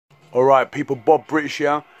Alright people, Bob British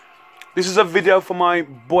here. This is a video for my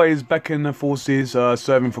boys back in the forces,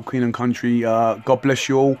 serving for Queen and Country. God bless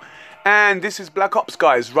you all. And this is Black Ops,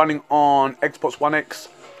 guys, running on Xbox One X.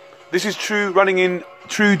 This is true, running in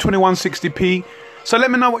true 2160p. So let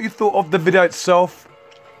me know what you thought of the video itself.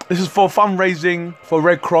 This is for fundraising for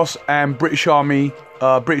Red Cross and British Army,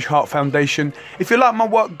 British Heart Foundation. If you like my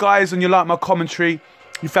work, guys, and you like my commentary,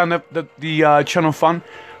 you found the channel fun,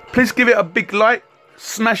 please give it a big like,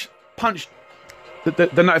 punch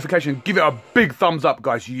the notification, give it a big thumbs up,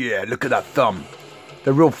 guys. Yeah, look at that thumb,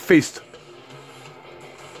 the real fist.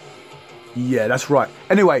 Yeah, that's right.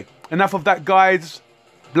 Anyway, enough of that, guys.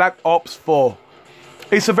 Black Ops 4.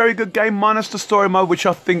 It's a very good game, minus the story mode, which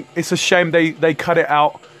I think it's a shame they cut it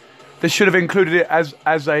out. They should have included it as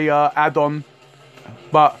a add-on.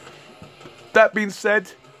 But that being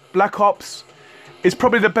said, Black Ops is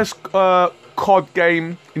probably the best COD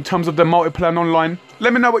game in terms of the multiplayer and online.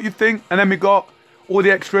 Let me know what you think. And then we got all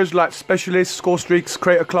the extras like specialists, score streaks,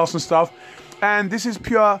 creator class and stuff. And this is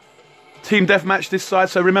pure team deathmatch this side.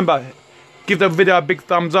 So remember, give the video a big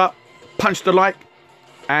thumbs up, punch the like,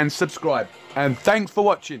 and subscribe. And thanks for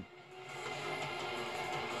watching.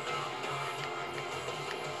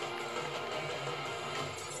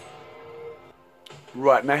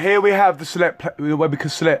 Right, now here we have the where we can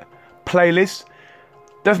select playlist.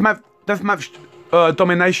 Deathmatch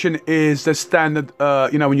domination is the standard,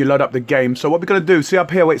 you know, when you load up the game. So what we're going to do, see up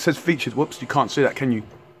here where it says features. Whoops, you can't see that, can you?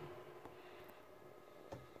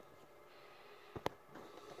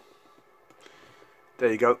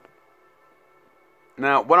 There you go.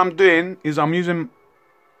 Now, what I'm doing is I'm using...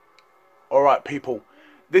 Alright, people.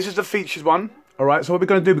 This is the features one. Alright, so what we're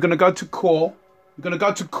going to do, we're going to go to core. We're going to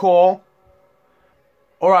go to core.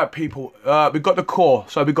 Alright, people. We've got the core.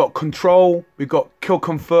 So we've got control. We've got kill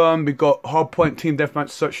confirm. We've got hardpoint, team deathmatch,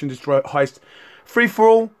 search and destroy, heist. Free for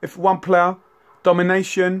all, if one player.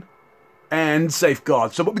 Domination. And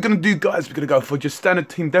safeguard. So what we're going to do, guys, we're going to go for just standard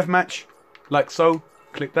team deathmatch. Like so.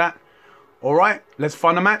 Click that. Alright, let's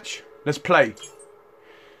find a match. Let's play.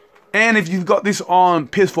 And if you've got this on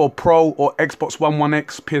PS4 Pro or Xbox One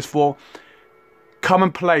X, PS4, come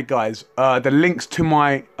and play, guys. The links to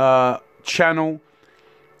my channel,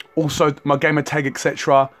 also my gamer tag,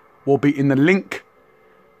 etc., will be in the link.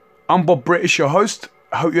 I'm Bob British, your host.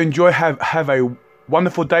 I hope you enjoy. Have a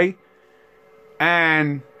wonderful day.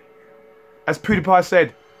 And as PewDiePie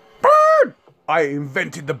said, "Burn! I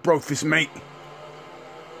invented the brofist, mate."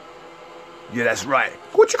 Yeah, that's right.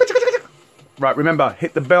 Right, remember,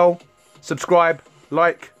 hit the bell, subscribe,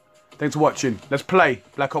 like. Thanks for watching. Let's play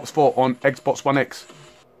Black Ops 4 on Xbox One X.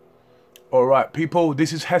 Alright, people,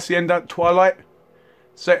 this is Hacienda, Twilight.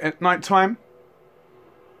 Set at night time.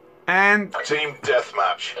 And... Team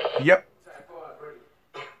deathmatch. Yep.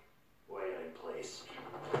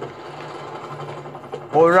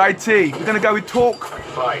 Alrighty, we're going to go with talk.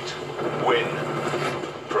 Fight, win,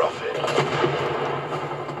 profit.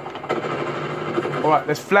 Alright,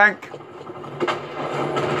 let's flank.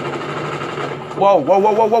 Whoa, whoa,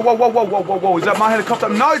 whoa, whoa, whoa, whoa, whoa, whoa, whoa, whoa, whoa. Is that my helicopter?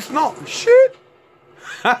 No, it's not. Shit.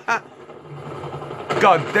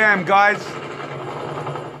 God damn, guys.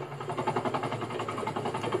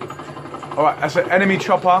 Alright, that's an enemy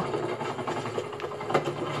chopper.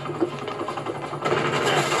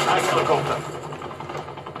 Nice helicopter.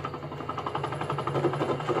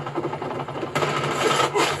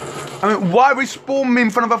 I mean, why respawn me in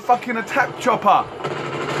front of a fucking attack chopper?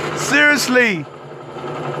 Seriously.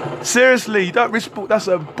 Seriously, you don't respawn. That's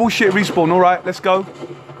a bullshit respawn. Alright, let's go.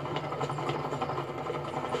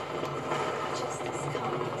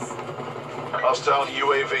 Hostile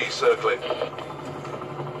UAV circling.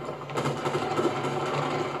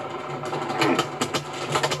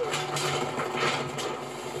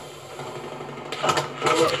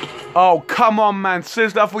 Oh, come on, man.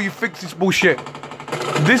 Seriously, I thought you fixed this bullshit.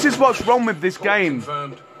 This is what's wrong with this game.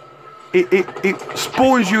 It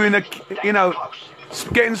spawns you in a, you know,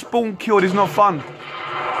 getting spawn killed is not fun.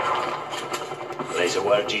 Laser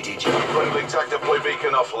wire GTG. Friendly tactical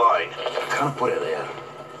beacon offline. Can't put it there.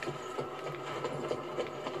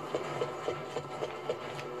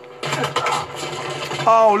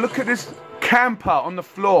 Oh, look at this camper on the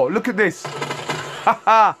floor. Look at this.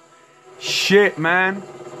 Haha. Shit, man.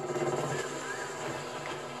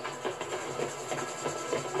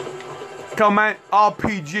 Come on, man.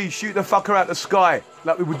 RPG. Shoot the fucker out the sky.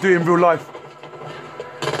 Like we would do in real life.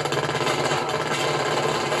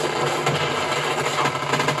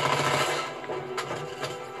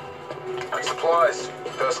 Supplies.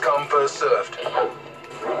 First come, first served.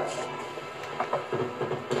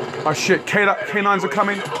 Oh shit, K9s are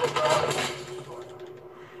coming.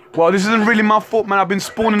 Well, this isn't really my fault, man. I've been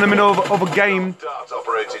spawned in the middle of a game. Darts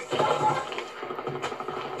operating.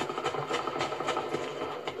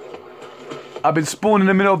 I've been spawned in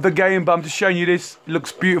the middle of the game, but I'm just showing you this. It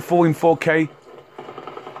looks beautiful in 4K.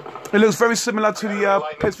 It looks very similar to the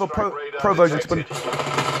PS4 Pro version.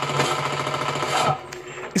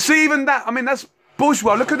 You see, even that, I mean, that's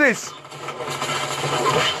bourgeois. Look at this.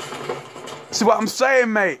 See what I'm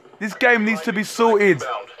saying, mate? This game needs to be sorted.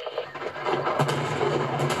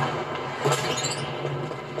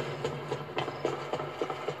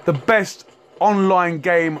 The best online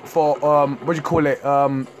game for, what do you call it?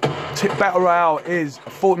 Battle Royale is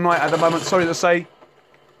Fortnite at the moment, sorry to say.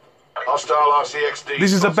 Hostile RCXD.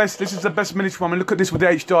 This is the best miniature one. I mean, look at this with the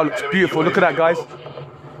HDR, looks beautiful. Look at that, guys.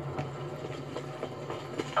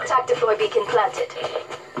 Attack deploy beacon planted.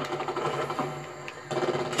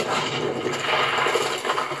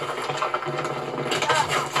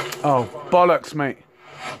 Oh, bollocks, mate.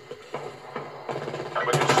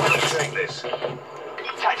 We can take this.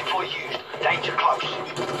 Attack deploy used. Danger close.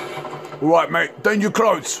 All right, mate. Danger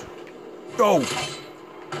close. Go.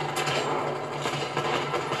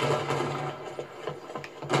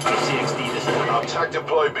 CXD, this is Our attack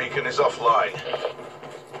deploy beacon is offline.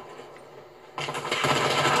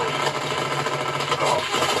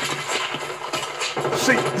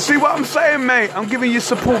 See what I'm saying, mate? I'm giving you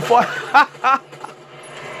support fire.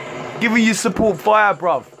 Giving you support fire,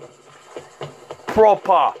 bruv.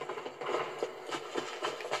 Proper.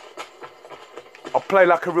 I play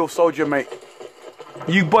like a real soldier, mate.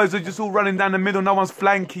 You boys are just all running down the middle. No one's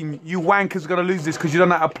flanking. You wankers are going to lose this because you don't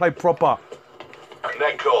know how to play proper.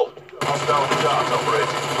 Net call. Hostile dart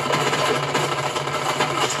operating.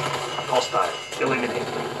 hostile. Eliminate.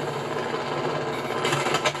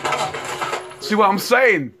 See what I'm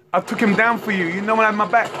saying? I took him down for you. You know when I had my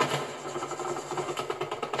back.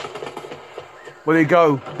 Well, there you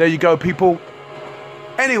go. There you go, people.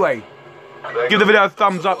 Anyway, give the video a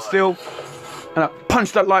thumbs up still. And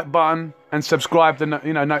punch that like button and subscribe the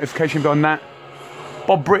notification bell on that.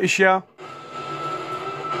 Bob British here.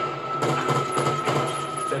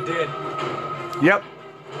 They're dead. Yep.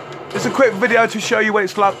 Just a quick video to show you what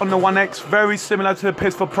it's like on the 1X. Very similar to the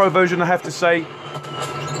PS4 Pro version, I have to say.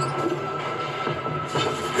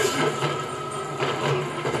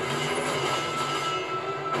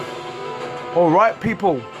 Alright,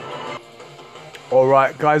 people.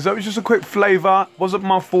 Alright, guys, that was just a quick flavour. Wasn't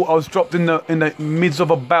my fault. I was dropped in the midst of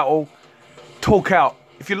a battle. Talk out.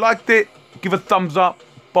 If you liked it, give a thumbs up.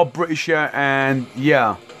 Bob British here, and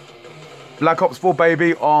yeah. Black Ops 4,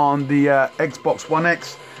 baby, on the Xbox One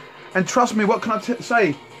X. And trust me, what can I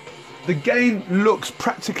say? The game looks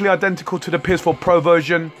practically identical to the PS4 Pro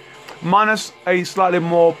version, minus a slightly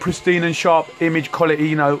more pristine and sharp image quality,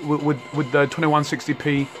 you know, with the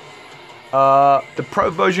 2160p. The Pro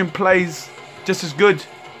version plays just as good.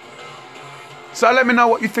 So let me know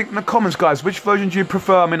what you think in the comments, guys. Which version do you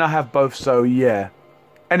prefer? I mean, I have both, so yeah.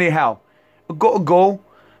 Anyhow, I've got to go.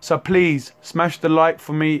 So please smash the like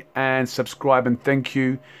for me and subscribe, and thank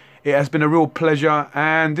you. It has been a real pleasure.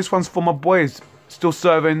 And this one's for my boys still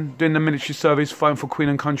serving, doing the military service, fighting for Queen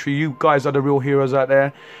and Country. You guys are the real heroes out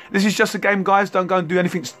there. This is just a game, guys. Don't go and do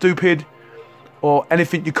anything stupid or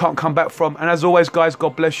anything you can't come back from. And as always, guys,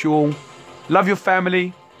 God bless you all. Love your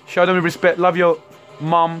family. Show them respect. Love your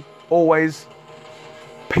mum always.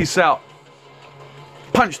 Peace out.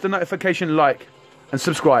 Punch the notification like and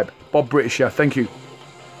subscribe. Bob British here. Thank you.